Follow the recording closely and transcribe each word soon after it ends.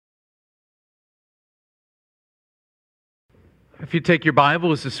If you take your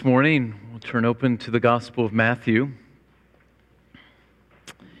Bibles this morning, we'll turn open to the Gospel of Matthew.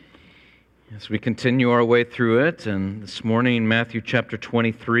 As we continue our way through it, and this morning, Matthew chapter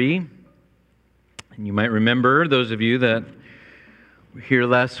 23. And you might remember, those of you that were here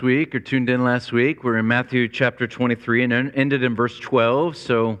last week or tuned in last week, we're in Matthew chapter 23 and ended in verse 12.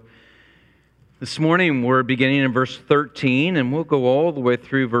 So this morning, we're beginning in verse 13, and we'll go all the way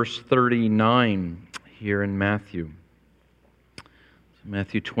through verse 39 here in Matthew.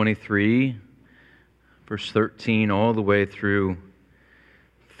 Matthew 23, verse 13, all the way through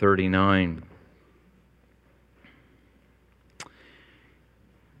 39.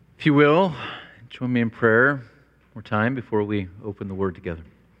 If you will, join me in prayer one more time before we open the Word together.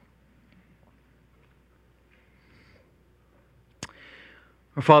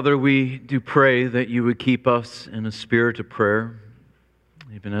 Our Father, we do pray that you would keep us in a spirit of prayer,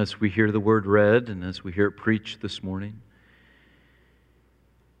 even as we hear the Word read and as we hear it preached this morning.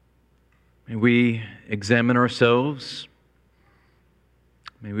 May we examine ourselves.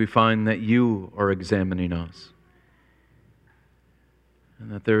 May we find that you are examining us.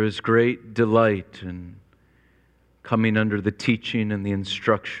 And that there is great delight in coming under the teaching and the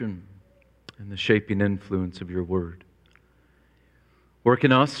instruction and the shaping influence of your word. Work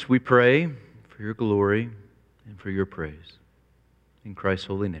in us, we pray, for your glory and for your praise. In Christ's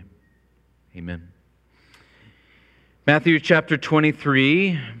holy name, amen. Matthew chapter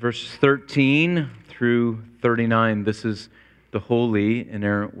 23, verses 13 through 39. This is the holy,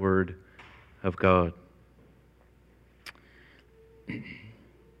 inerrant word of God.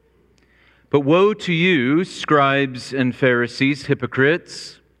 But woe to you, scribes and Pharisees,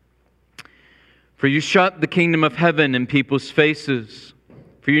 hypocrites, for you shut the kingdom of heaven in people's faces.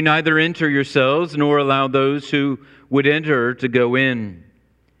 For you neither enter yourselves, nor allow those who would enter to go in.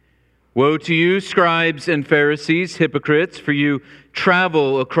 Woe to you, scribes and Pharisees, hypocrites, for you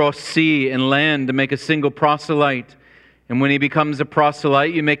travel across sea and land to make a single proselyte. And when he becomes a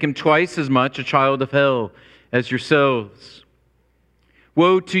proselyte, you make him twice as much a child of hell as yourselves.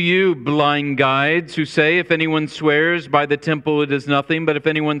 Woe to you, blind guides, who say, if anyone swears by the temple, it is nothing, but if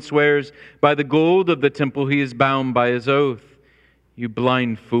anyone swears by the gold of the temple, he is bound by his oath. You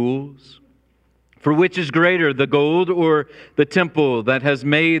blind fools! For which is greater, the gold or the temple that has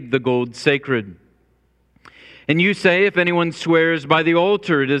made the gold sacred? And you say, if anyone swears by the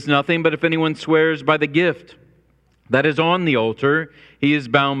altar, it is nothing, but if anyone swears by the gift that is on the altar, he is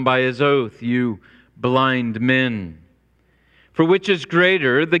bound by his oath, you blind men. For which is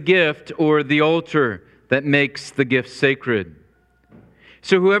greater, the gift or the altar that makes the gift sacred?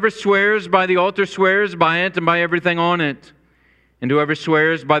 So whoever swears by the altar swears by it and by everything on it. And whoever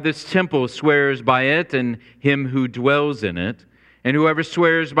swears by this temple swears by it and him who dwells in it. And whoever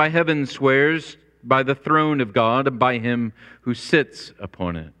swears by heaven swears by the throne of God and by him who sits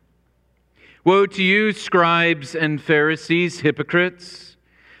upon it. Woe to you, scribes and Pharisees, hypocrites!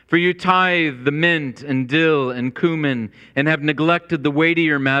 For you tithe the mint and dill and cumin, and have neglected the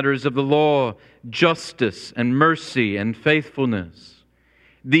weightier matters of the law, justice and mercy and faithfulness.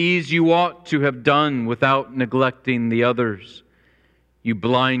 These you ought to have done without neglecting the others. You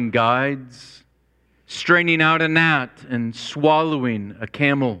blind guides, straining out a gnat and swallowing a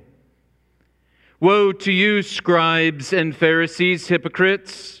camel. Woe to you, scribes and Pharisees,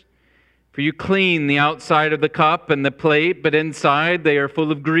 hypocrites! For you clean the outside of the cup and the plate, but inside they are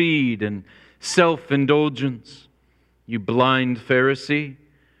full of greed and self-indulgence. You blind Pharisee!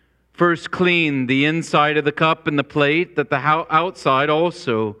 First clean the inside of the cup and the plate, that the outside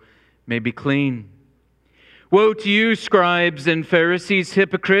also may be clean. Woe to you, scribes and Pharisees,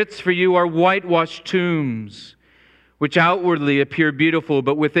 hypocrites, for you are whitewashed tombs, which outwardly appear beautiful,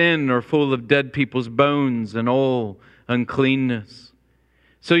 but within are full of dead people's bones and all uncleanness.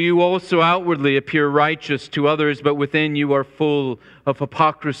 So you also outwardly appear righteous to others, but within you are full of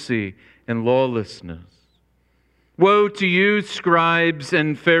hypocrisy and lawlessness. Woe to you, scribes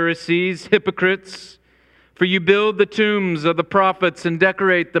and Pharisees, hypocrites! For you build the tombs of the prophets and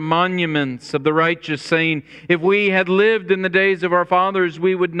decorate the monuments of the righteous, saying, if we had lived in the days of our fathers,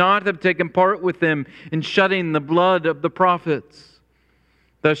 we would not have taken part with them in shedding the blood of the prophets.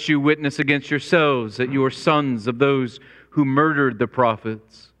 Thus you witness against yourselves that you are sons of those who murdered the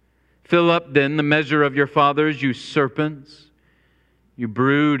prophets. Fill up then the measure of your fathers, you serpents, you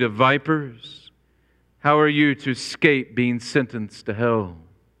brood of vipers. How are you to escape being sentenced to hell?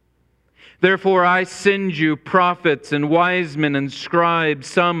 Therefore I send you prophets and wise men and scribes,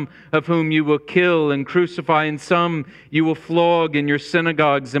 some of whom you will kill and crucify, and some you will flog in your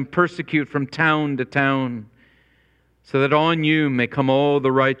synagogues and persecute from town to town, so that on you may come all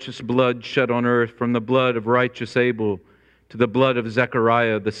the righteous blood shed on earth, from the blood of righteous Abel to the blood of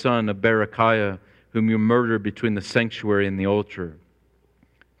Zechariah, the son of Berechiah, whom you murdered between the sanctuary and the altar.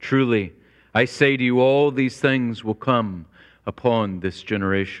 Truly, I say to you, all these things will come upon this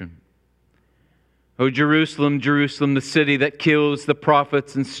generation. O Jerusalem, Jerusalem, the city that kills the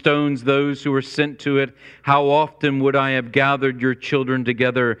prophets and stones those who are sent to it, how often would I have gathered your children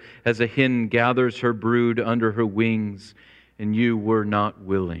together as a hen gathers her brood under her wings, and you were not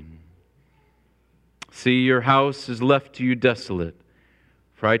willing. See, your house is left to you desolate.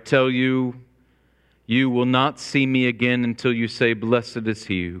 For I tell you, you will not see me again until you say, Blessed is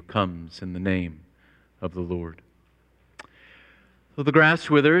he who comes in the name of the Lord. So the grass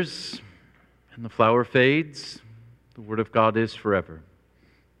withers and the flower fades. The word of God is forever.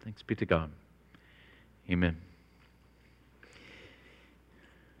 Thanks be to God. Amen.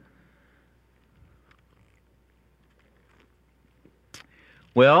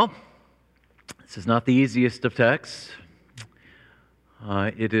 Well, this is not the easiest of texts.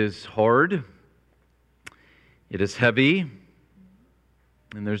 It is hard. It is heavy.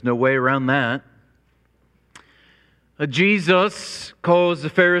 And there's no way around that. Jesus calls the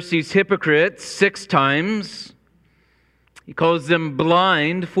Pharisees hypocrites 6 times. He calls them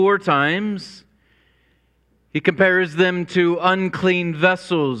blind 4 times. He compares them to unclean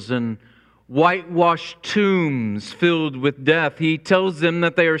vessels and whitewashed tombs filled with death. He tells them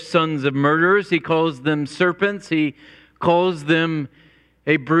that they are sons of murderers. He calls them serpents. He calls them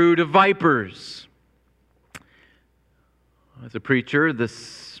a brood of vipers. As a preacher,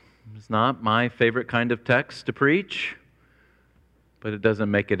 this is not my favorite kind of text to preach, but it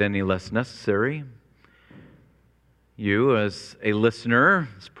doesn't make it any less necessary. You, as a listener,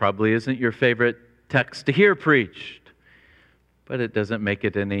 this probably isn't your favorite text to hear preached, but it doesn't make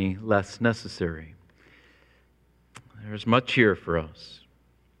it any less necessary. There's much here for us.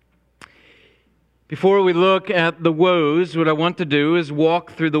 Before we look at the woes, what I want to do is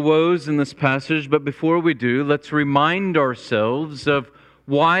walk through the woes in this passage, but before we do, let's remind ourselves of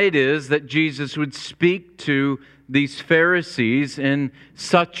why it is that Jesus would speak to these Pharisees in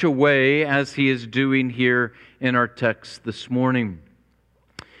such a way as he is doing here in our text this morning.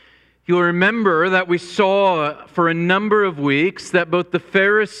 You'll remember that we saw for a number of weeks that both the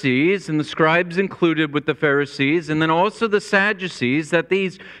Pharisees, and the scribes included with the Pharisees, and then also the Sadducees, that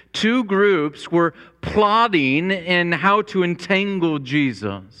these 2 groups were plotting in how to entangle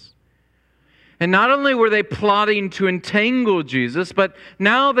Jesus. And not only were they plotting to entangle Jesus, but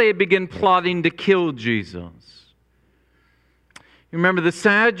now they begin plotting to kill Jesus. You remember the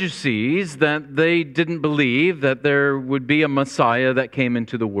Sadducees, that they didn't believe that there would be a Messiah that came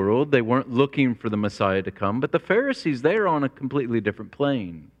into the world. They weren't looking for the Messiah to come. But the Pharisees, they're on a completely different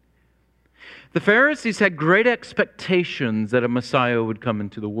plane. The Pharisees had great expectations that a Messiah would come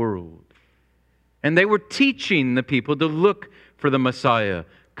into the world. And they were teaching the people to look for the Messiah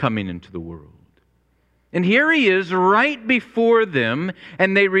coming into the world. And here he is right before them,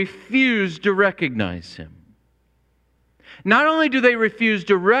 and they refuse to recognize him. Not only do they refuse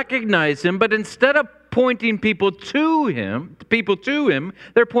to recognize him, but instead of pointing people to him,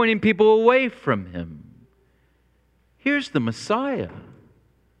 they're pointing people away from him. Here's the Messiah,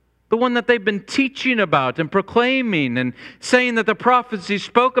 the one that they've been teaching about and proclaiming and saying that the prophecy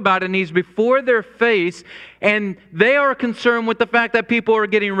spoke about, and he's before their face, and they are concerned with the fact that people are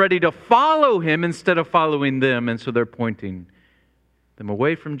getting ready to follow him instead of following them, and so they're pointing them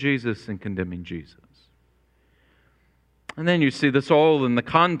away from Jesus and condemning Jesus. And then you see this all in the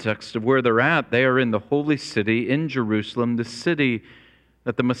context of where they're at. They are in the holy city in Jerusalem, the city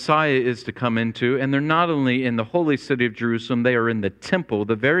that the Messiah is to come into. And they're not only in the holy city of Jerusalem, they are in the temple,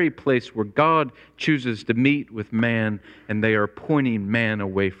 the very place where God chooses to meet with man, and they are pointing man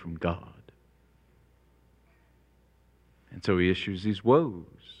away from God. And so he issues these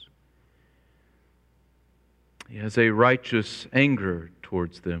woes. He has a righteous anger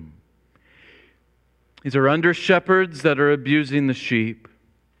towards them. These are under-shepherds that are abusing the sheep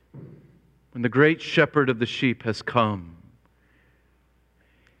when the great shepherd of the sheep has come.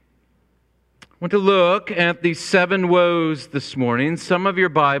 I want to look at these 7 woes this morning. Some of your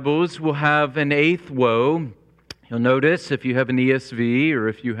Bibles will have an 8th woe. You'll notice if you have an ESV or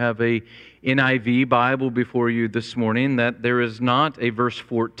if you have a NIV Bible before you this morning that there is not a verse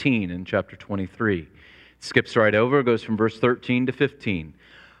 14 in chapter 23. It skips right over, goes from verse 13 to 15.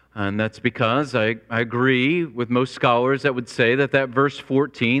 And that's because I agree with most scholars that would say that verse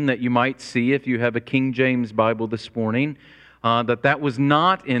 14 that you might see if you have a King James Bible this morning, that was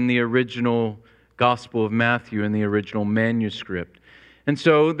not in the original Gospel of Matthew, in the original manuscript. And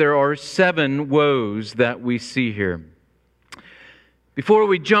so there are 7 woes that we see here. Before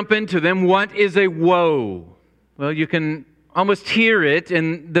we jump into them, what is a woe? Well, you can almost hear it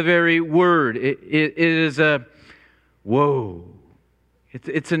in the very word. It is a woe.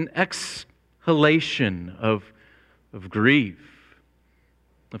 It's an exhalation of grief,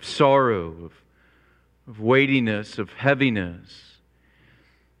 of sorrow, of weightiness, of heaviness.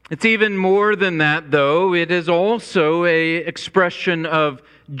 It's even more than that, though. It is also an expression of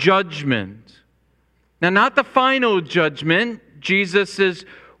judgment. Now, not the final judgment. Jesus is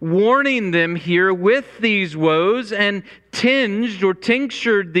warning them here with these woes and tinged or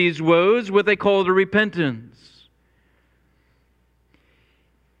tinctured these woes with a call to repentance.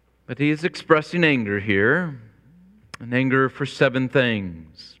 But he is expressing anger here, an anger for 7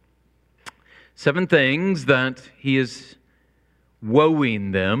 things. 7 things that he is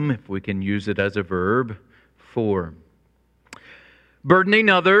woeing them, if we can use it as a verb, for. Burdening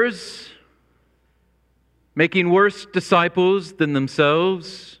others, making worse disciples than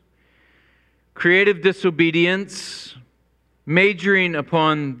themselves, creative disobedience, majoring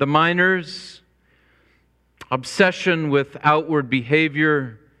upon the minors, obsession with outward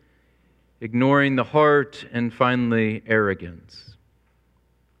behavior, ignoring the heart, and finally, arrogance.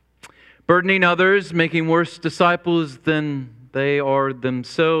 Burdening others, making worse disciples than they are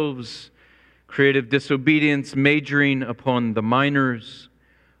themselves, creative disobedience, majoring upon the minors,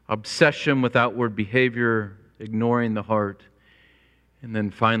 obsession with outward behavior, ignoring the heart, and then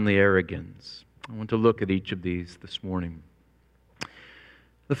finally arrogance. I want to look at each of these this morning.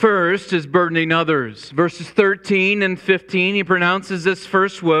 The first is burdening others. Verses 13 and 15, he pronounces this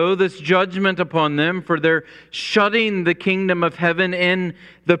first woe, this judgment upon them for their shutting the kingdom of heaven in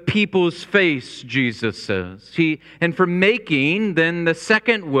the people's face, Jesus says. And for making, then, the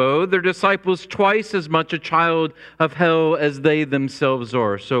second woe, their disciples twice as much a child of hell as they themselves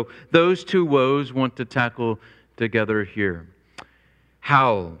are. So those 2 woes want to tackle together here.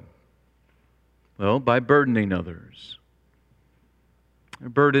 How? Well, by burdening others.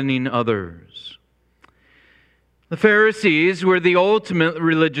 Burdening others. The Pharisees were the ultimate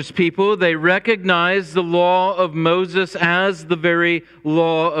religious people. They recognized the law of Moses as the very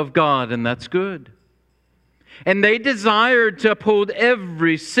law of God, and that's good. And they desired to uphold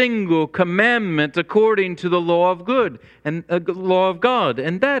every single commandment according to the law of good and law of God,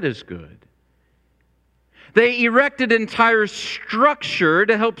 and that is good. They erected entire structure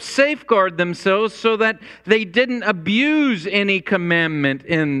to help safeguard themselves so that they didn't abuse any commandment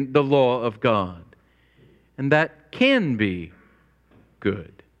in the law of God. And that can be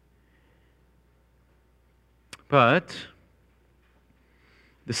good. But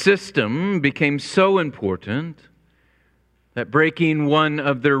the system became so important that breaking one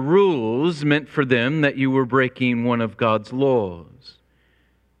of their rules meant for them that you were breaking one of God's laws.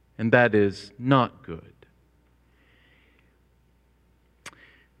 And that is not good.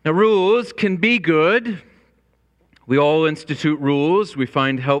 Now, rules can be good. We all institute rules we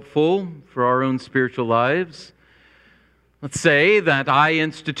find helpful for our own spiritual lives. Let's say that I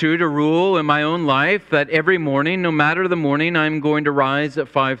institute a rule in my own life that every morning, no matter the morning, I'm going to rise at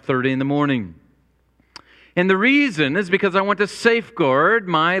 5:30 in the morning. And the reason is because I want to safeguard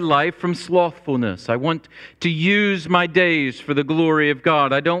my life from slothfulness. I want to use my days for the glory of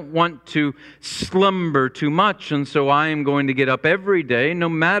God. I don't want to slumber too much, and so I am going to get up every day, no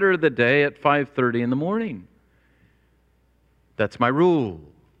matter the day, at 5:30 in the morning. That's my rule.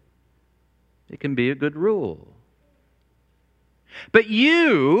 It can be a good rule. But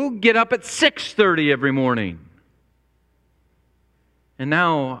you get up at 6:30 every morning. And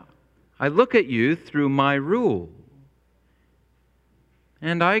now I look at you through my rule,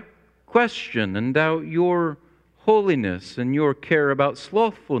 and I question and doubt your holiness and your care about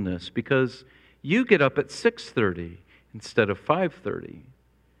slothfulness because you get up at 6:30 instead of 5:30.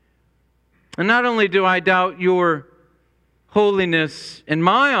 And not only do I doubt your holiness in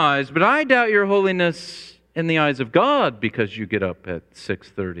my eyes, but I doubt your holiness in the eyes of God because you get up at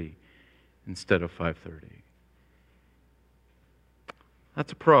 6:30 instead of 5:30.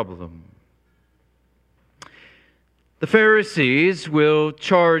 That's a problem. The Pharisees will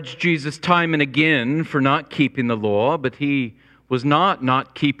charge Jesus time and again for not keeping the law, but he was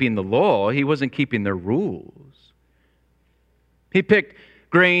not keeping the law. He wasn't keeping their rules. He picked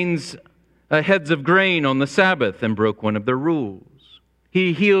heads of grain on the Sabbath and broke one of their rules.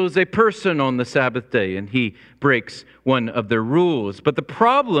 He heals a person on the Sabbath day and he breaks one of their rules. But the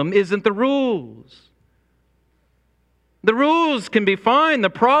problem isn't the rules. The rules can be fine.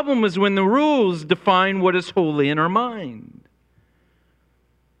 The problem is when the rules define what is holy in our mind.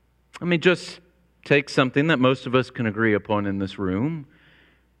 Let me just take something that most of us can agree upon in this room.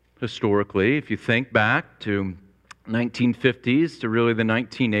 Historically, if you think back to 1950s to really the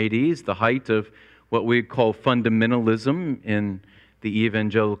 1980s, the height of what we call fundamentalism in the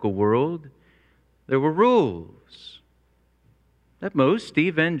evangelical world, there were rules that most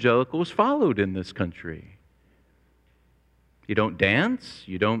evangelicals followed in this country. You don't dance,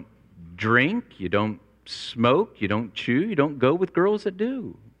 you don't drink, you don't smoke, you don't chew, you don't go with girls that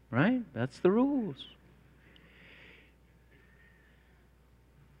do, right? That's the rules.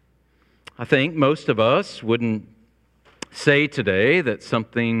 I think most of us wouldn't say today that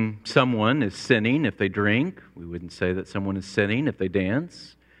someone is sinning if they drink. We wouldn't say that someone is sinning if they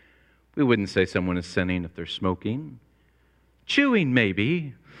dance. We wouldn't say someone is sinning if they're smoking. Chewing,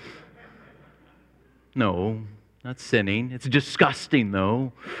 maybe. No, not sinning. It's disgusting,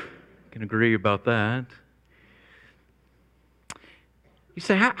 though. I can agree about that. You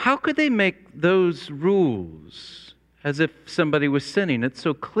say, how could they make those rules as if somebody was sinning? It's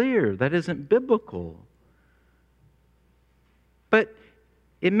so clear. That isn't biblical. But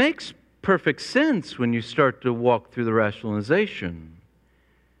it makes perfect sense when you start to walk through the rationalization.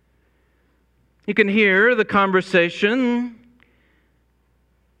 You can hear the conversation.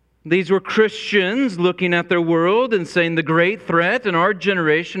 These were Christians looking at their world and saying the great threat in our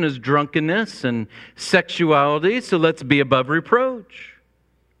generation is drunkenness and sexuality, so let's be above reproach.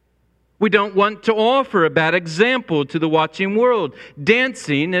 We don't want to offer a bad example to the watching world.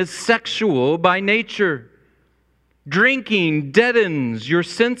 Dancing is sexual by nature. Drinking deadens your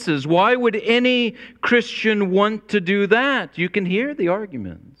senses. Why would any Christian want to do that? You can hear the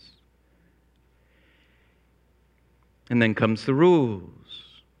arguments. And then comes the rules.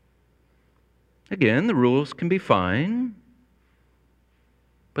 Again, the rules can be fine,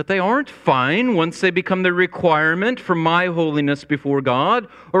 but they aren't fine once they become the requirement for my holiness before God,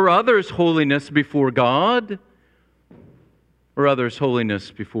 or others' holiness before God, or others'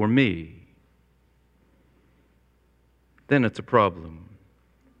 holiness before me. Then it's a problem.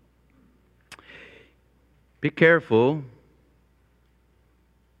 Be careful.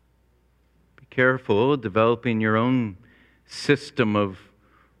 Be careful developing your own system of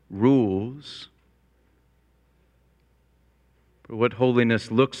rules for what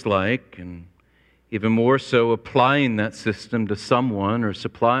holiness looks like, and even more so applying that system to someone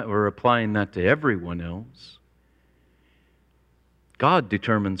or applying that to everyone else. God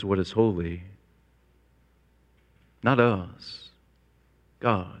determines what is holy, not us.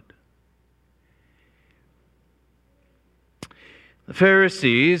 God. The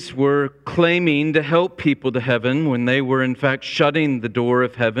Pharisees were claiming to help people to heaven when they were in fact shutting the door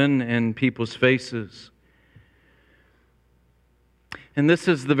of heaven in people's faces. And this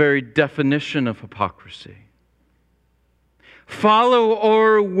is the very definition of hypocrisy. Follow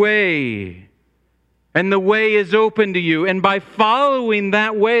our way, and the way is open to you. And by following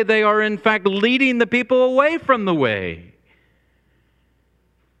that way, they are in fact leading the people away from the way.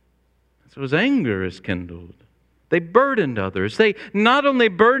 So his anger is kindled. They burdened others. They not only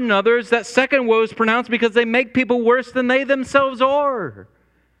burden others, that second woe is pronounced because they make people worse than they themselves are.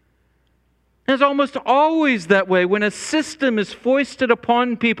 It's almost always that way when a system is foisted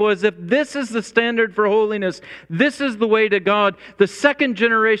upon people as if this is the standard for holiness, this is the way to God. The second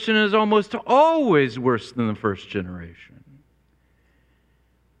generation is almost always worse than the first generation.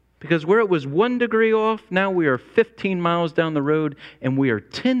 Because where it was 1 degree off, now we are 15 miles down the road and we are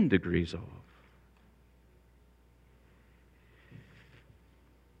 10 degrees off.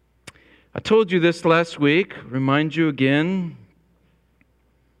 I told you this last week, remind you again.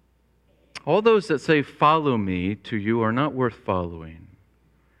 All those that say, follow me, to you are not worth following.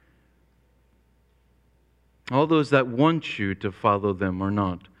 All those that want you to follow them are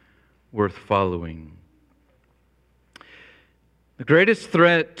not worth following. The greatest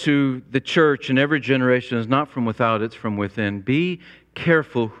threat to the church in every generation is not from without, it's from within. Be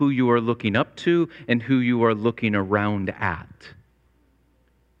careful who you are looking up to and who you are looking around at.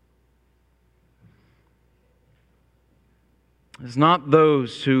 It's not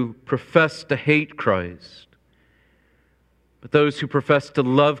those who profess to hate Christ, but those who profess to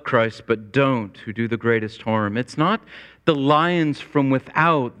love Christ but don't, who do the greatest harm. It's not the lions from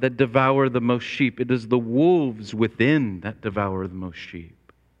without that devour the most sheep. It is the wolves within that devour the most sheep.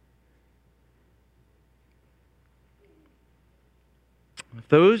 If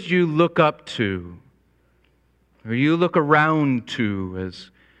those you look up to, or you look around to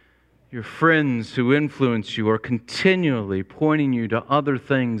as your friends who influence you are continually pointing you to other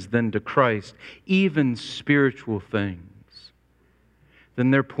things than to Christ, even spiritual things,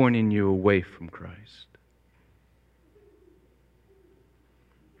 then they're pointing you away from Christ.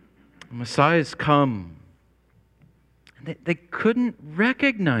 The Messiah's come, and they couldn't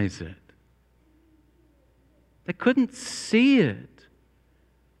recognize it. They couldn't see it.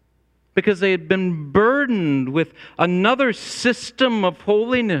 because they had been burdened with another system of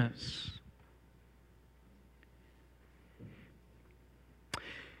holiness.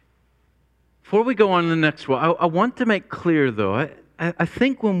 Before we go on to the next one, I want to make clear, though, I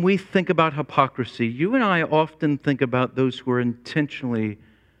think when we think about hypocrisy, you and I often think about those who are intentionally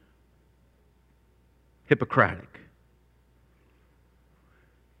Hippocratic.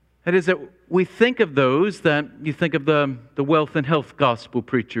 That is, that we think of those that you think of the wealth and health gospel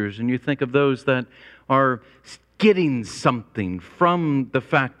preachers, and you think of those that are getting something from the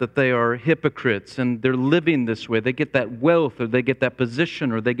fact that they are hypocrites and they're living this way. They get that wealth, or they get that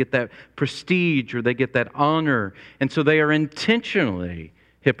position, or they get that prestige, or they get that honor, and so they are intentionally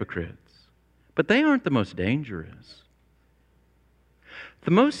hypocrites. But they aren't the most dangerous.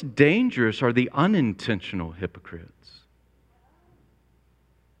 The most dangerous are the unintentional hypocrites.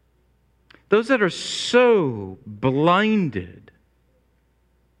 Those that are so blinded.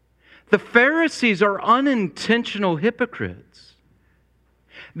 The Pharisees are unintentional hypocrites.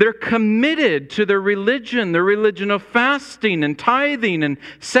 They're committed to their religion of fasting and tithing and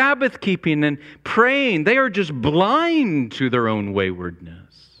Sabbath keeping and praying. They are just blind to their own waywardness.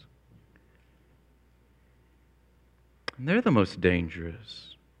 And they're the most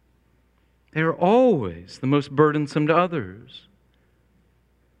dangerous. They are always the most burdensome to others.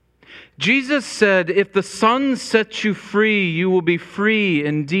 Jesus said, if the Son sets you free, you will be free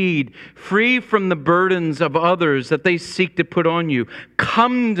indeed, free from the burdens of others that they seek to put on you.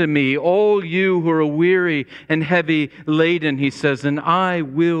 Come to me, all you who are weary and heavy laden, he says, and I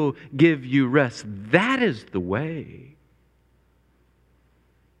will give you rest. That is the way.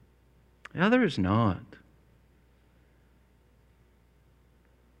 The other is not.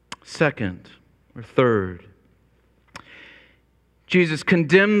 Second or third, Jesus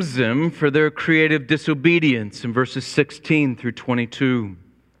condemns them for their creative disobedience in verses 16 through 22.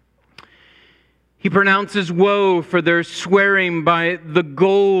 He pronounces woe for their swearing by the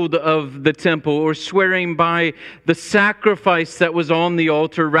gold of the temple, or swearing by the sacrifice that was on the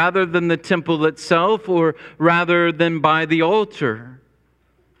altar rather than the temple itself, or rather than by the altar.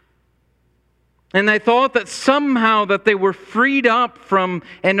 And they thought that somehow that they were freed up from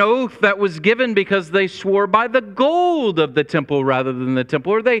an oath that was given because they swore by the gold of the temple rather than the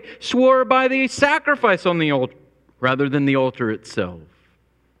temple, or they swore by the sacrifice on the altar rather than the altar itself.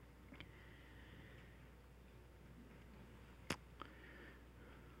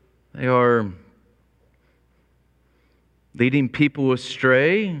 They are leading people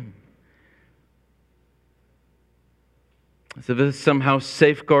astray, as if this somehow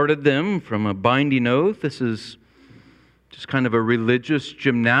safeguarded them from a binding oath. This is just kind of a religious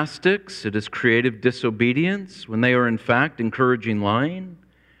gymnastics. It is creative disobedience when they are in fact encouraging lying.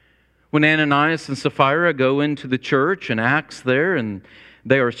 When Ananias and Sapphira go into the church and Acts there, and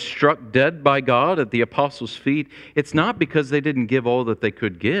they are struck dead by God at the apostles' feet, it's not because they didn't give all that they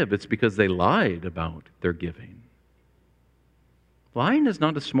could give. It's because they lied about their giving. Lying is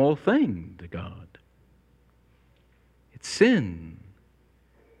not a small thing to God. Sin.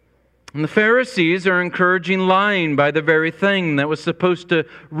 And the Pharisees are encouraging lying by the very thing that was supposed to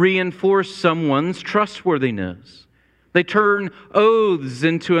reinforce someone's trustworthiness. They turn oaths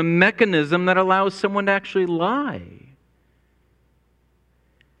into a mechanism that allows someone to actually lie.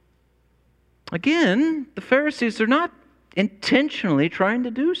 Again, the Pharisees are not intentionally trying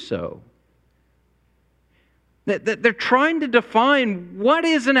to do so. They're trying to define what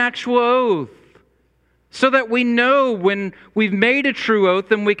is an actual oath, so that we know when we've made a true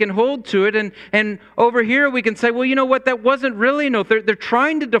oath and we can hold to it. And over here we can say, well, you know what, that wasn't really an oath. They're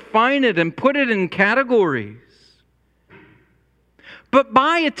trying to define it and put it in categories. But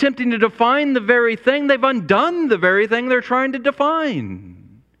by attempting to define the very thing, they've undone the very thing they're trying to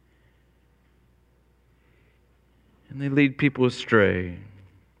define. And they lead people astray.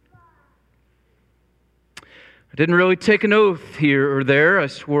 I didn't really take an oath here or there. I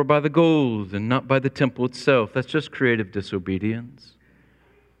swore by the gold and not by the temple itself. That's just creative disobedience.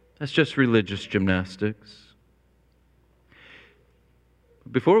 That's just religious gymnastics.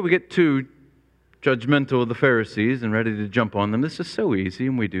 Before we get too judgmental of the Pharisees and ready to jump on them, this is so easy,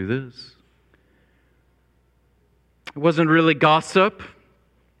 and we do this. It wasn't really gossip.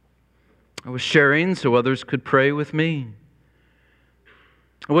 I was sharing so others could pray with me.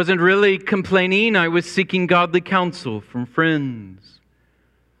 I wasn't really complaining. I was seeking godly counsel from friends.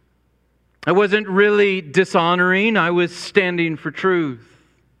 I wasn't really dishonoring. I was standing for truth.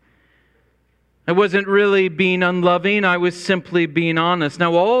 I wasn't really being unloving. I was simply being honest.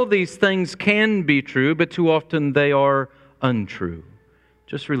 Now, all these things can be true, but too often they are untrue.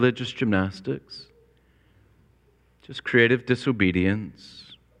 Just religious gymnastics. Just creative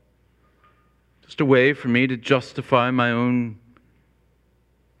disobedience. Just a way for me to justify my own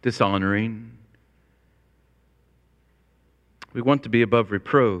dishonoring. We want to be above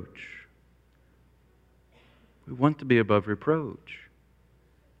reproach. We want to be above reproach.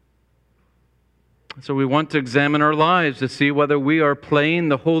 So we want to examine our lives to see whether we are playing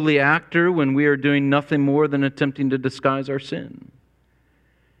the holy actor when we are doing nothing more than attempting to disguise our sin.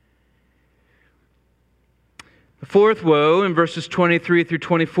 The fourth woe in verses 23 through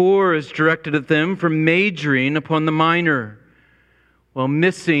 24 is directed at them for majoring upon the minor while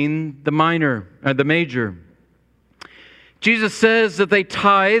missing the major. Jesus says that they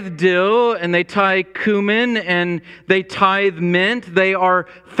tithe dill and they tithe cumin and they tithe mint. They are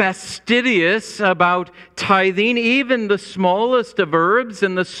fastidious about tithing. Even the smallest of herbs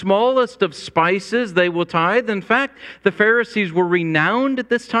and the smallest of spices they will tithe. In fact, the Pharisees were renowned at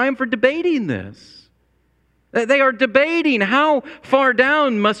this time for debating this. They are debating how far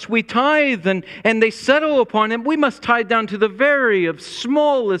down must we tithe, and they settle upon it. We must tithe down to the very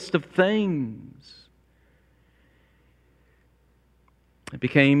smallest of things. It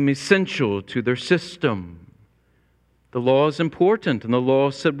became essential to their system. The law is important, and the law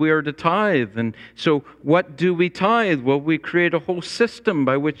said we are to tithe. And so what do we tithe? Well, we create a whole system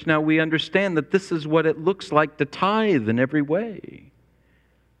by which now we understand that this is what it looks like to tithe in every way.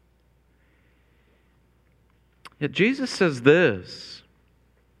 Yet Jesus says this.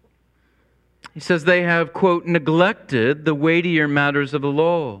 He says they have, quote, neglected the weightier matters of the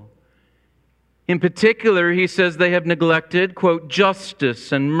law. In particular, he says they have neglected, quote,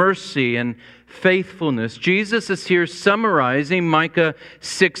 justice and mercy and faithfulness. Jesus is here summarizing Micah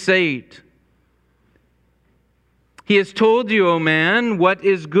 6:8. He has told you, O man, what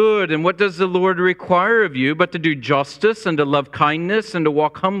is good and what does the Lord require of you, but to do justice and to love kindness and to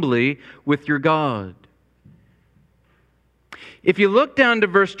walk humbly with your God. If you look down to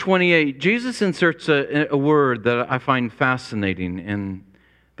verse 28, Jesus inserts a word that I find fascinating in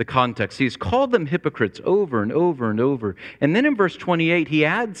the context. He's called them hypocrites over and over and over. And then in verse 28, he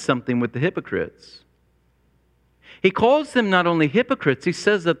adds something with the hypocrites. He calls them not only hypocrites, he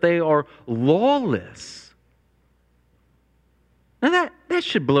says that they are lawless. Now that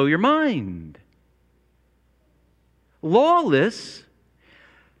should blow your mind. Lawless?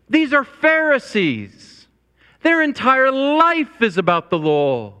 These are Pharisees. Their entire life is about the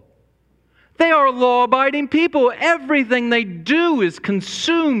law. They are law-abiding people. Everything they do is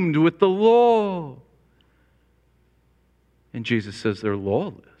consumed with the law. And Jesus says they're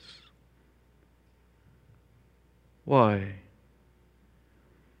lawless. Why?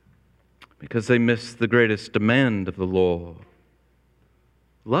 Because they miss the greatest demand of the law: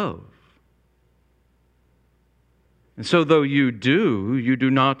 love. And so though you do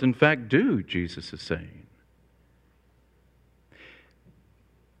not in fact do, Jesus is saying.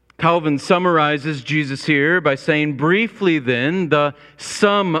 Calvin summarizes Jesus here by saying, briefly then, the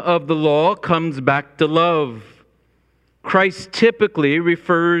sum of the law comes back to love. Christ typically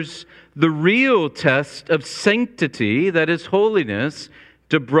refers the real test of sanctity, that is holiness,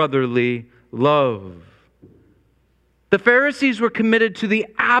 to brotherly love. The Pharisees were committed to the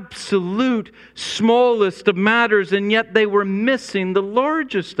absolute smallest of matters, and yet they were missing the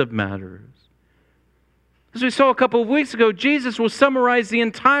largest of matters. As we saw a couple of weeks ago, Jesus will summarize the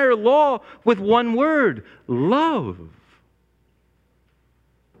entire law with one word: love.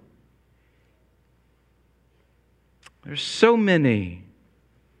 There's so many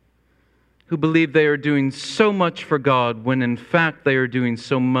who believe they are doing so much for God when in fact they are doing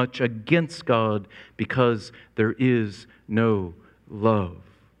so much against God because there is no love.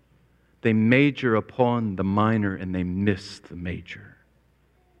 They major upon the minor and they miss the major.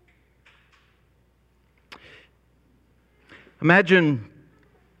 Imagine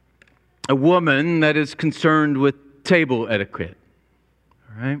a woman that is concerned with table etiquette.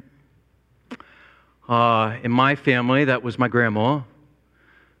 All right? In my family, that was my grandma.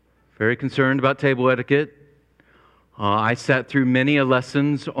 Very concerned about table etiquette. I sat through many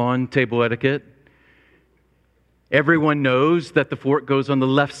lessons on table etiquette. Everyone knows that the fork goes on the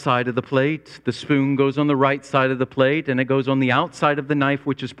left side of the plate, the spoon goes on the right side of the plate, and it goes on the outside of the knife,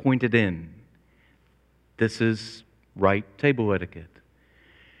 which is pointed in. This is right table etiquette.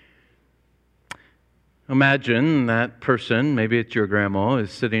 Imagine that person, maybe it's your grandma,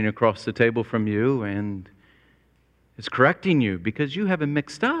 is sitting across the table from you and is correcting you because you have it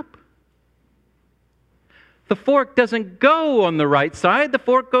mixed up. The fork doesn't go on the right side, the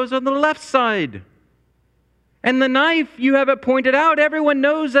fork goes on the left side. And the knife, you have it pointed out. Everyone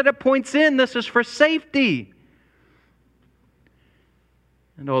knows that it points in. This is for safety.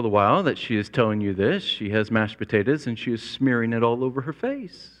 And all the while that she is telling you this, she has mashed potatoes and she is smearing it all over her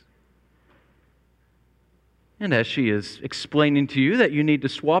face. And as she is explaining to you that you need to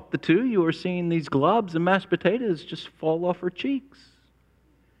swap the two, you are seeing these globs of mashed potatoes just fall off her cheeks.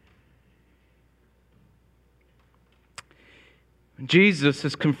 Jesus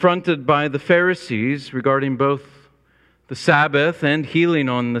is confronted by the Pharisees regarding both the Sabbath and healing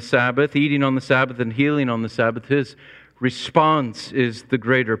on the Sabbath, eating on the Sabbath and healing on the Sabbath. His response is the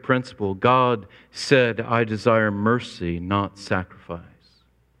greater principle. God said, I desire mercy, not sacrifice.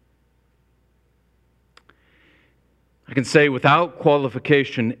 I can say without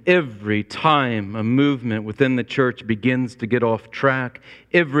qualification, every time a movement within the church begins to get off track,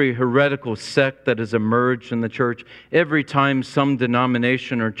 every heretical sect that has emerged in the church, every time some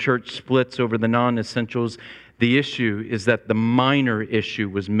denomination or church splits over the non-essentials, the issue is that the minor issue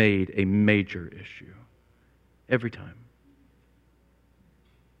was made a major issue. Every time.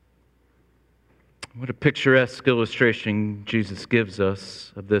 What a picturesque illustration Jesus gives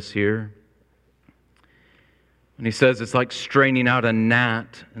us of this here. And he says it's like straining out a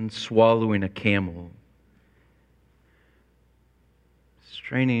gnat and swallowing a camel.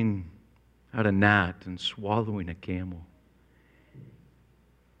 Straining out a gnat and swallowing a camel.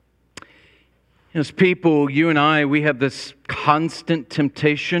 As people, you and I, we have this constant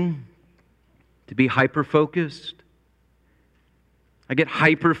temptation to be hyper-focused. I get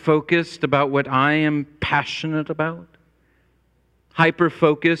hyper-focused about what I am passionate about.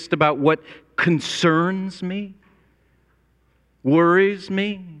 Hyper-focused about what concerns me. Worries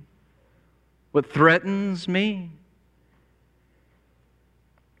me, what threatens me.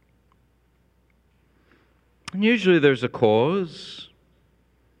 And usually there's a cause.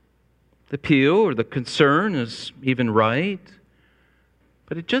 The appeal or the concern is even right,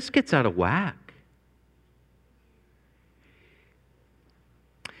 but it just gets out of whack.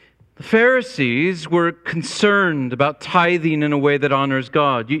 The Pharisees were concerned about tithing in a way that honors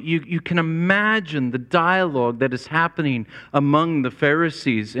God. You can imagine the dialogue that is happening among the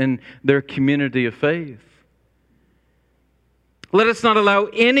Pharisees in their community of faith. Let us not allow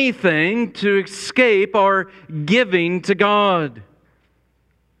anything to escape our giving to God.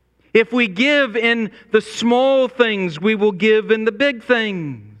 If we give in the small things, we will give in the big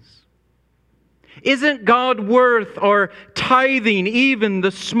things. Isn't God worth our tithing even the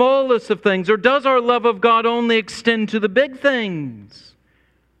smallest of things? Or does our love of God only extend to the big things?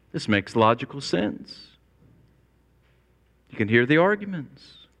 This makes logical sense. You can hear the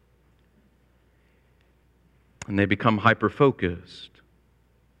arguments. And they become hyper-focused.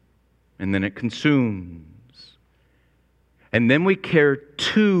 And then it consumes. And then we care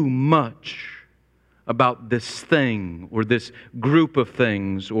too much about this thing or this group of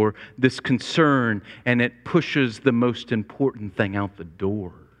things or this concern, and it pushes the most important thing out the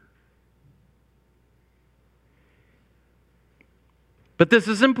door. But this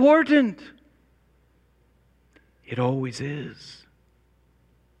is important. It always is.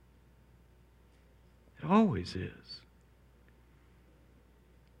 It always is.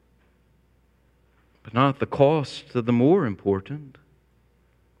 But not at the cost of the more important.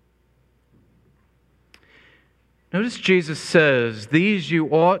 Notice Jesus says, these you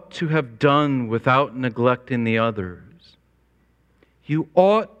ought to have done without neglecting the others. You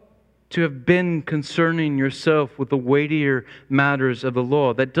ought to have been concerning yourself with the weightier matters of the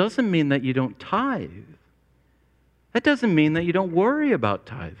law. That doesn't mean that you don't tithe. That doesn't mean that you don't worry about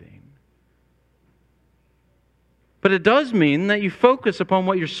tithing. But it does mean that you focus upon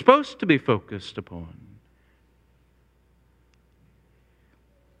what you're supposed to be focused upon.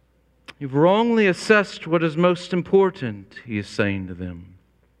 You've wrongly assessed what is most important, he is saying to them.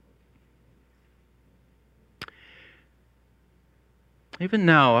 Even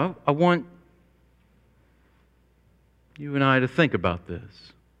now, I want you and I to think about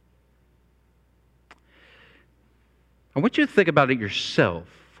this. I want you to think about it yourself,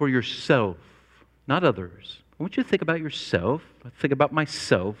 for yourself, not others. I want you to think about yourself. I think about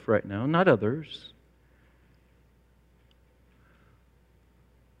myself right now, not others.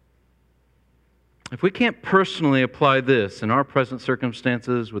 If we can't personally apply this in our present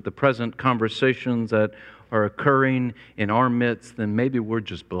circumstances with the present conversations that are occurring in our midst, then maybe we're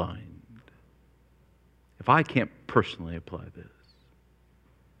just blind. If I can't personally apply this.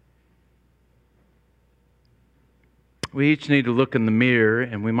 We each need to look in the mirror,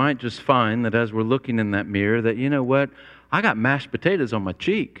 and we might just find that as we're looking in that mirror that, you know what, I got mashed potatoes on my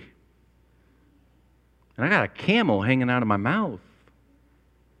cheek. And I got a camel hanging out of my mouth.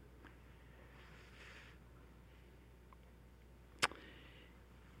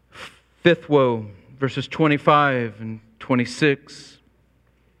 Fifth woe, verses 25 and 26.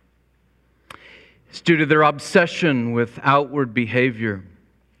 It's due to their obsession with outward behavior.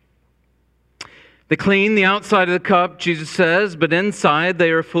 They clean the outside of the cup, Jesus says, but inside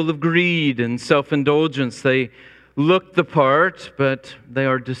they are full of greed and self-indulgence. They look the part, but they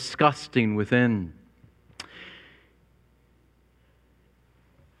are disgusting within. I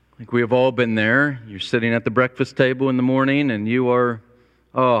think we have all been there. You're sitting at the breakfast table in the morning and you are,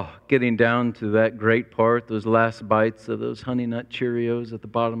 getting down to that great part, those last bites of those Honey Nut Cheerios at the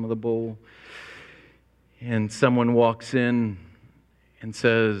bottom of the bowl. And someone walks in and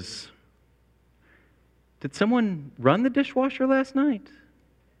says, "Did someone run the dishwasher last night?"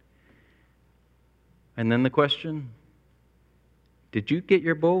 And then the question, "Did you get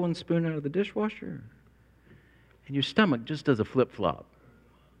your bowl and spoon out of the dishwasher?" And your stomach just does a flip-flop.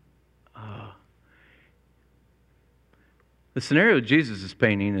 The scenario Jesus is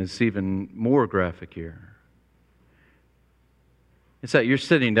painting is even more graphic here. It's that you're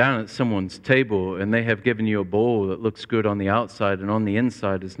sitting down at someone's table and they have given you a bowl that looks good on the outside, and on the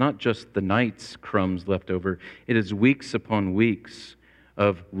inside is not just the night's crumbs left over, it is weeks upon weeks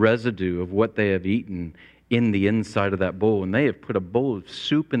of residue of what they have eaten in the inside of that bowl. And they have put a bowl of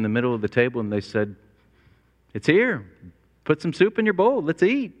soup in the middle of the table and they said, "It's here. Put some soup in your bowl. Let's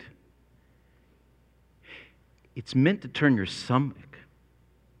eat." It's meant to turn your stomach.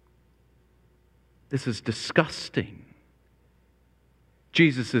 This is disgusting.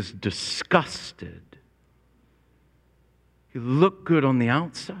 Jesus is disgusted. You look good on the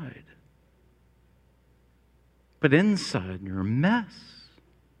outside, but inside you're a mess.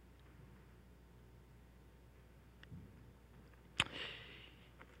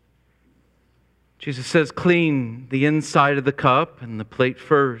 Jesus says, clean the inside of the cup and the plate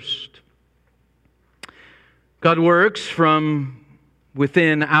first. God works from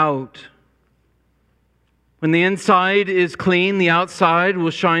within out. When the inside is clean, the outside will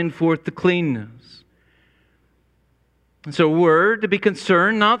shine forth the cleanness. And so we're to be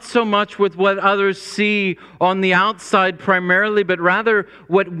concerned not so much with what others see on the outside primarily, but rather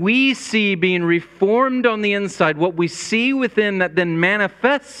what we see being reformed on the inside, what we see within that then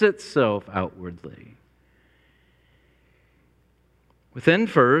manifests itself outwardly. Within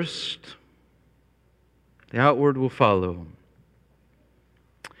first, the outward will follow.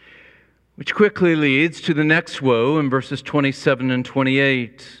 Which quickly leads to the next woe in verses 27 and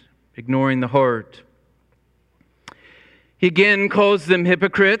 28, ignoring the heart. He again calls them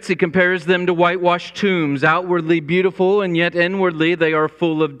hypocrites. He compares them to whitewashed tombs, outwardly beautiful, and yet inwardly they are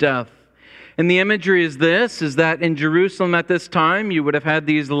full of death. And the imagery is this, is that in Jerusalem at this time, you would have had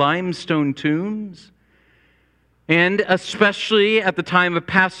these limestone tombs. And especially at the time of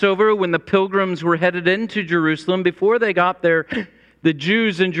Passover, when the pilgrims were headed into Jerusalem, before they got there, the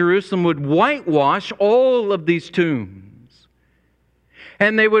Jews in Jerusalem would whitewash all of these tombs.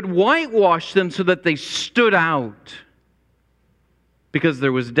 And they would whitewash them so that they stood out, because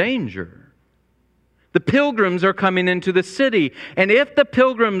there was danger. The pilgrims are coming into the city, and if the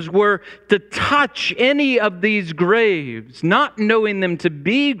pilgrims were to touch any of these graves, not knowing them to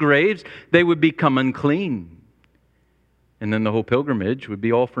be graves, they would become unclean. And then the whole pilgrimage would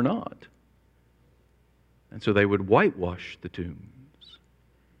be all for naught. And so they would whitewash the tombs.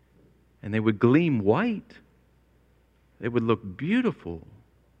 And they would gleam white. They would look beautiful.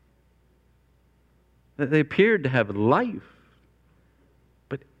 They appeared to have life.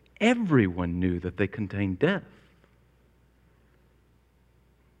 But everyone knew that they contained death.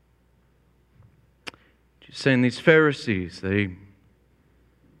 Just saying, these Pharisees, they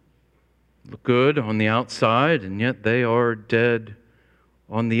look good on the outside, and yet they are dead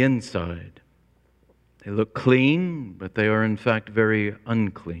on the inside. They look clean, but they are in fact very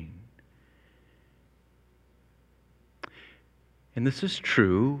unclean. And this is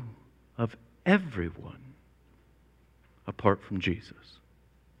true of everyone apart from Jesus.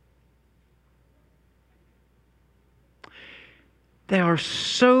 They are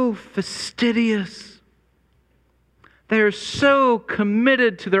so fastidious. They are so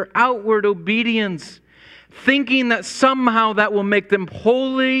committed to their outward obedience, thinking that somehow that will make them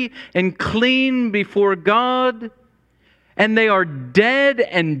holy and clean before God. And they are dead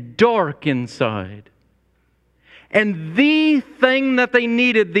and dark inside. And the thing that they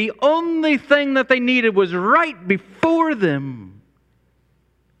needed, the only thing that they needed, was right before them,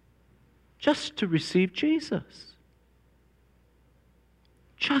 just to receive Jesus.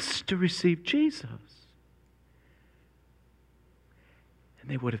 Just to receive Jesus. And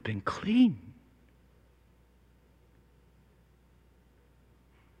they would have been clean.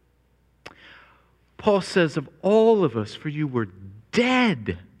 Paul says of all of us, for you were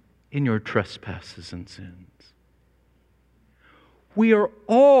dead in your trespasses and sins. We are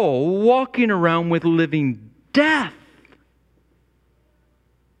all walking around with living death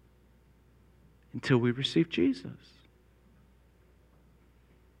until we receive Jesus.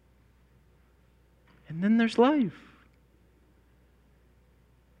 And then there's life.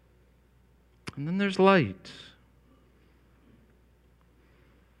 And then there's light.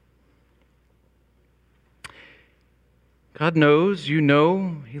 God knows, you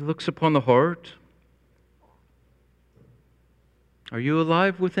know, He looks upon the heart. Are you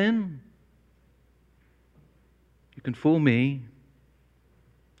alive within? You can fool me.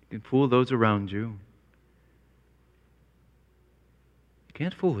 You can fool those around you. You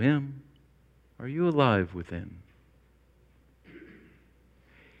can't fool Him. Are you alive within?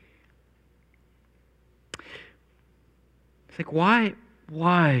 Think, why?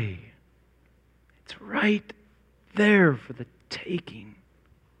 Why? It's right there for the taking.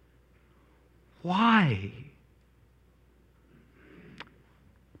 Why?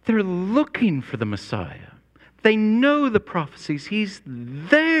 They're looking for the Messiah. They know the prophecies. He's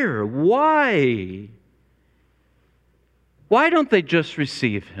there. Why? Why don't they just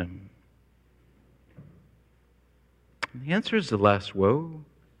receive Him? And the answer is the last woe.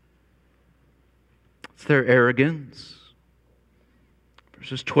 It's their arrogance.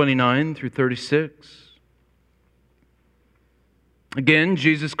 Verses 29 through 36. Again,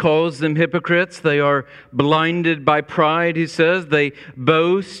 Jesus calls them hypocrites. They are blinded by pride, He says. They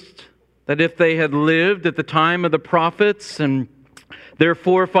boast that if they had lived at the time of the prophets and their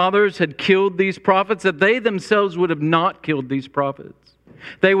forefathers had killed these prophets, that they themselves would have not killed these prophets.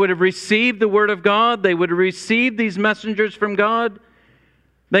 They would have received the word of God. They would have received these messengers from God.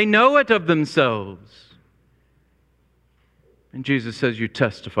 They know it of themselves. And Jesus says, you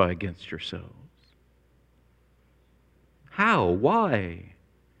testify against yourselves. How? Why?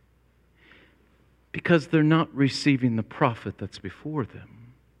 Because they're not receiving the prophet that's before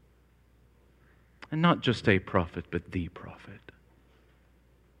them. And not just a prophet, but the prophet.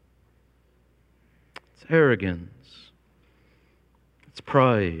 It's arrogance. It's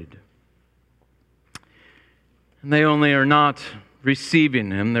pride. And they only are not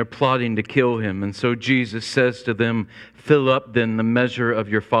receiving Him, they're plotting to kill Him. And so Jesus says to them, fill up then the measure of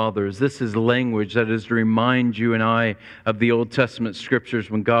your fathers. This is language that is to remind you and I of the Old Testament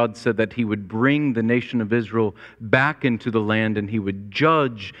scriptures when God said that He would bring the nation of Israel back into the land and He would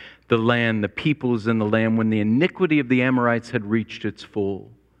judge the land, the peoples in the land, when the iniquity of the Amorites had reached its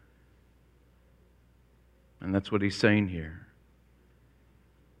full. And that's what He's saying here.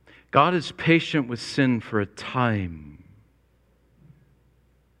 God is patient with sin for a time,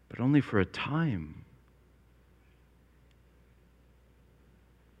 but only for a time.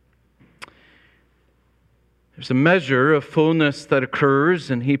 There's a measure of fullness that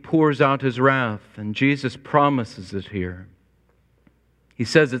occurs, and He pours out His wrath, and Jesus promises it here. He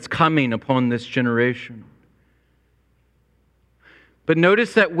says it's coming upon this generation. But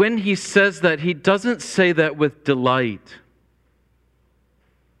notice that when He says that, He doesn't say that with delight.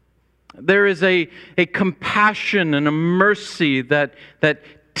 There is a compassion and a mercy that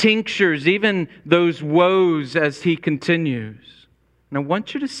tinctures even those woes as He continues. And I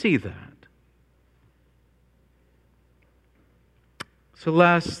want you to see that. So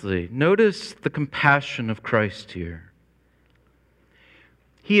lastly, notice the compassion of Christ here.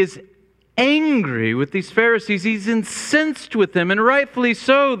 He is angry with these Pharisees. He's incensed with them, and rightfully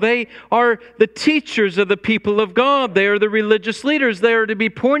so. They are the teachers of the people of God. They are the religious leaders. They are to be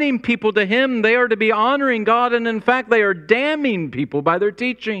pointing people to Him. They are to be honoring God, and in fact, they are damning people by their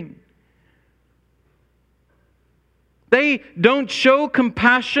teaching. They don't show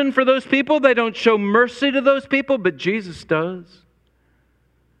compassion for those people. They don't show mercy to those people, but Jesus does.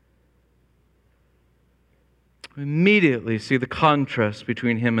 We immediately see the contrast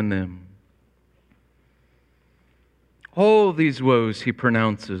between Him and them. All these woes He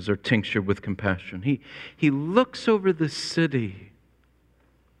pronounces are tinctured with compassion. He looks over the city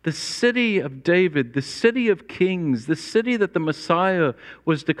of David, the city of kings, the city that the Messiah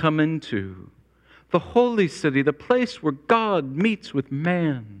was to come into, the holy city, the place where God meets with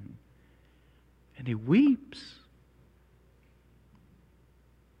man. And He weeps.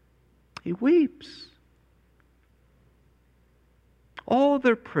 He weeps. All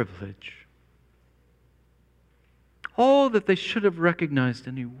their privilege, all that they should have recognized,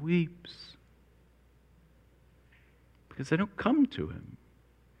 and He weeps because they don't come to Him.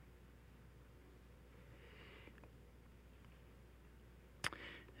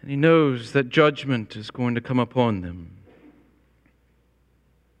 And He knows that judgment is going to come upon them.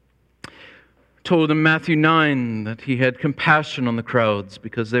 Told in Matthew 9 that He had compassion on the crowds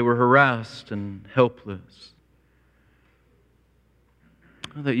because they were harassed and helpless.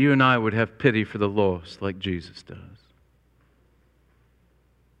 That you and I would have pity for the lost like Jesus does.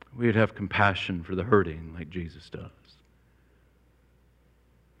 We would have compassion for the hurting like Jesus does.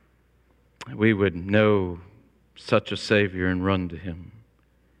 We would know such a Savior and run to Him.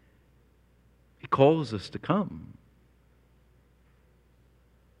 He calls us to come.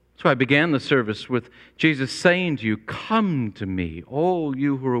 So I began the service with Jesus saying to you, "Come to me, all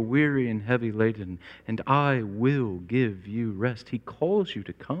you who are weary and heavy laden, and I will give you rest." He calls you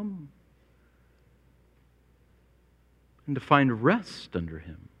to come and to find rest under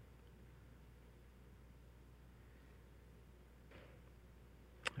Him.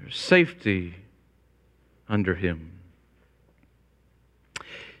 There's safety under Him.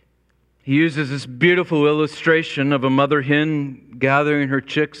 He uses this beautiful illustration of a mother hen gathering her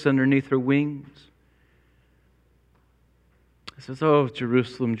chicks underneath her wings. He says, "Oh,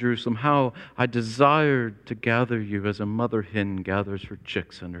 Jerusalem, Jerusalem, how I desired to gather you as a mother hen gathers her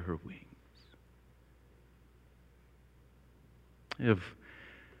chicks under her wings." I have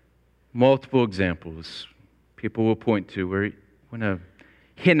multiple examples people will point to where when a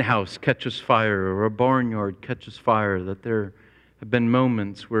hen house catches fire or a barnyard catches fire, that there have been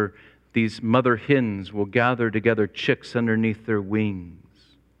moments where these mother hens will gather together chicks underneath their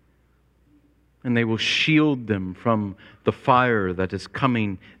wings, and they will shield them from the fire that is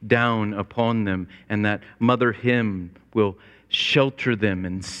coming down upon them, and that mother hen will shelter them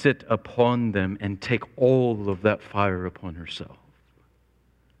and sit upon them and take all of that fire upon herself.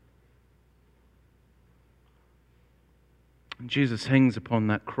 When Jesus hangs upon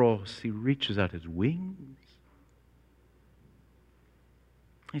that cross, He reaches out His wings.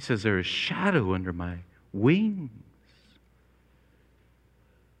 He says, "There is shadow under my wings."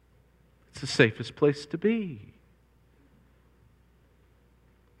 It's the safest place to be,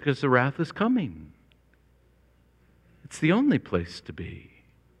 because the wrath is coming. It's the only place to be.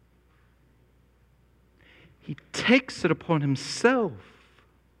 He takes it upon Himself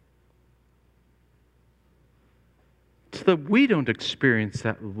so that we don't experience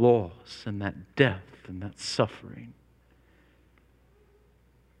that loss and that death and that suffering.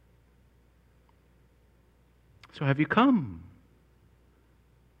 So have you come?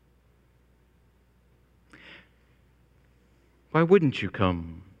 Why wouldn't you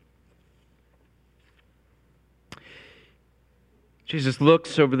come? Jesus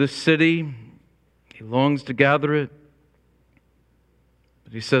looks over this city. He longs to gather it.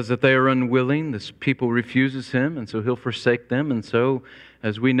 But He says that they are unwilling. This people refuses Him, and so He'll forsake them. And so,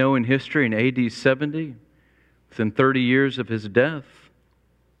 as we know in history, in AD 70, within 30 years of His death,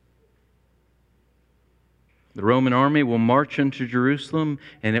 the Roman army will march into Jerusalem,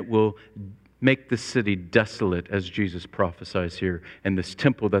 and it will make the city desolate, as Jesus prophesies here, and this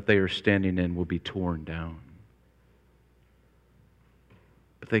temple that they are standing in will be torn down.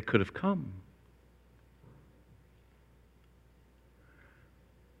 But they could have come.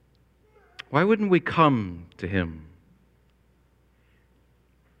 Why wouldn't we come to Him?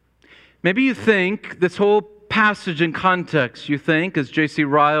 Maybe you think this whole passage in context, you think, as J.C.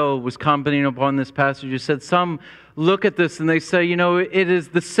 Ryle was commenting upon this passage, he said some look at this and they say, it is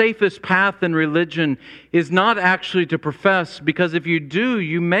the safest path in religion is not actually to profess, because if you do,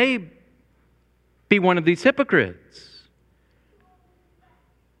 you may be one of these hypocrites.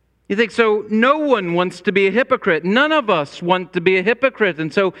 You think, so no one wants to be a hypocrite. None of us want to be a hypocrite.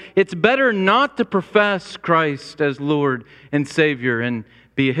 And so it's better not to profess Christ as Lord and Savior and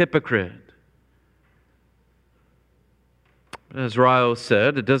be a hypocrite. As Ryle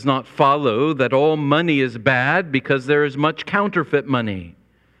said, it does not follow that all money is bad because there is much counterfeit money.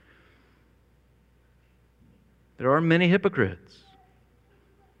 There are many hypocrites.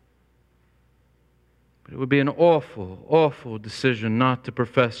 But it would be an awful, awful decision not to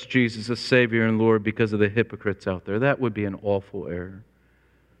profess Jesus as Savior and Lord because of the hypocrites out there. That would be an awful error.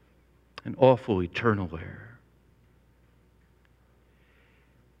 An awful eternal error.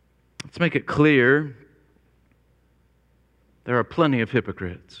 Let's make it clear. There are plenty of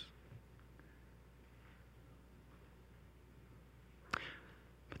hypocrites.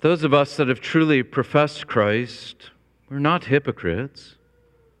 But those of us that have truly professed Christ, we're not hypocrites.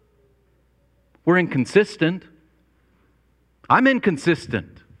 We're inconsistent. I'm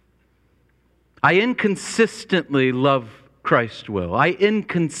inconsistent. I inconsistently love Christ well. I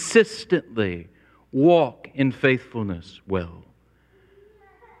inconsistently walk in faithfulness well.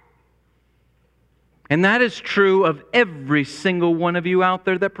 And that is true of every single one of you out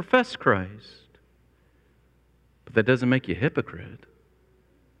there that profess Christ. But that doesn't make you a hypocrite.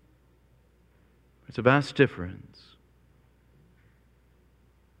 There's a vast difference.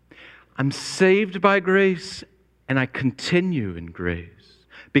 I'm saved by grace, and I continue in grace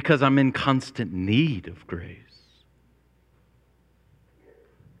because I'm in constant need of grace.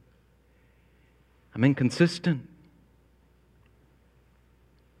 I'm inconsistent.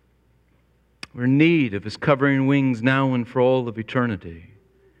 We're in need of His covering wings now and for all of eternity.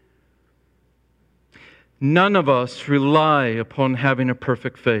 None of us rely upon having a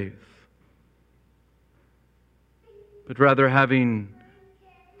perfect faith, but rather having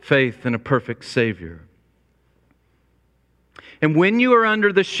faith in a perfect Savior. And when you are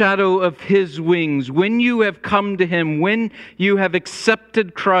under the shadow of His wings, when you have come to Him, when you have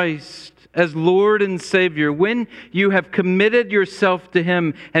accepted Christ as Lord and Savior, when you have committed yourself to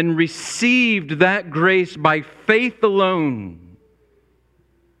Him and received that grace by faith alone,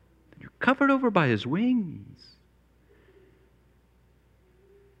 you're covered over by His wings.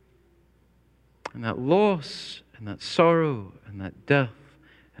 And that loss and that sorrow and that death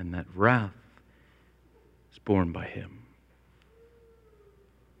and that wrath is borne by Him.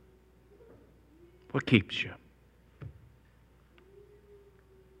 What keeps you?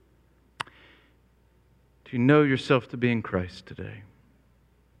 Do you know yourself to be in Christ today?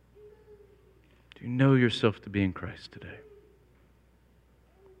 Do you know yourself to be in Christ today?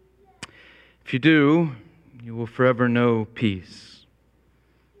 If you do, you will forever know peace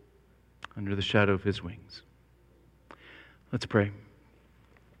under the shadow of His wings. Let's pray.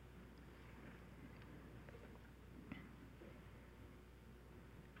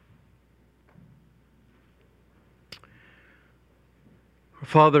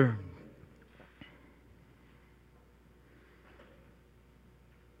 Father,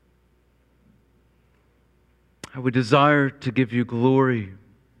 I would desire to give You glory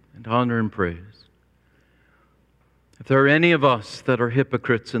and honor and praise. If there are any of us that are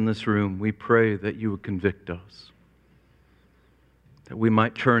hypocrites in this room, we pray that You would convict us, that we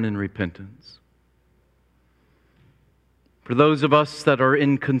might turn in repentance. For those of us that are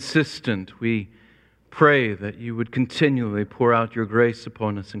inconsistent, we pray that You would continually pour out Your grace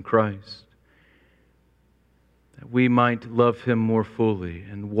upon us in Christ, that we might love Him more fully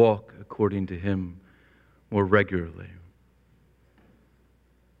and walk according to Him more regularly.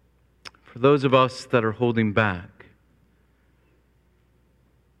 For those of us that are holding back,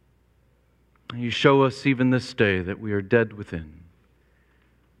 You show us even this day that we are dead within.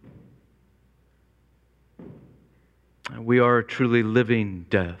 We are a truly living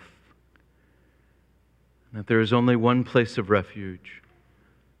death. That there is only one place of refuge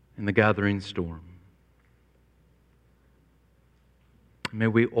in the gathering storm. May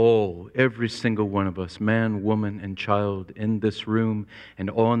we all, every single one of us, man, woman, and child in this room and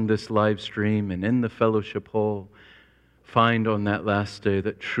on this live stream and in the fellowship hall, find on that last day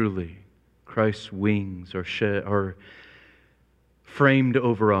that truly Christ's wings are framed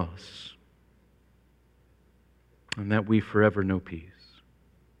over us, and that we forever know peace.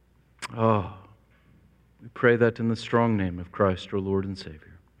 We pray that in the strong name of Christ, our Lord and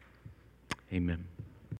Savior. Amen.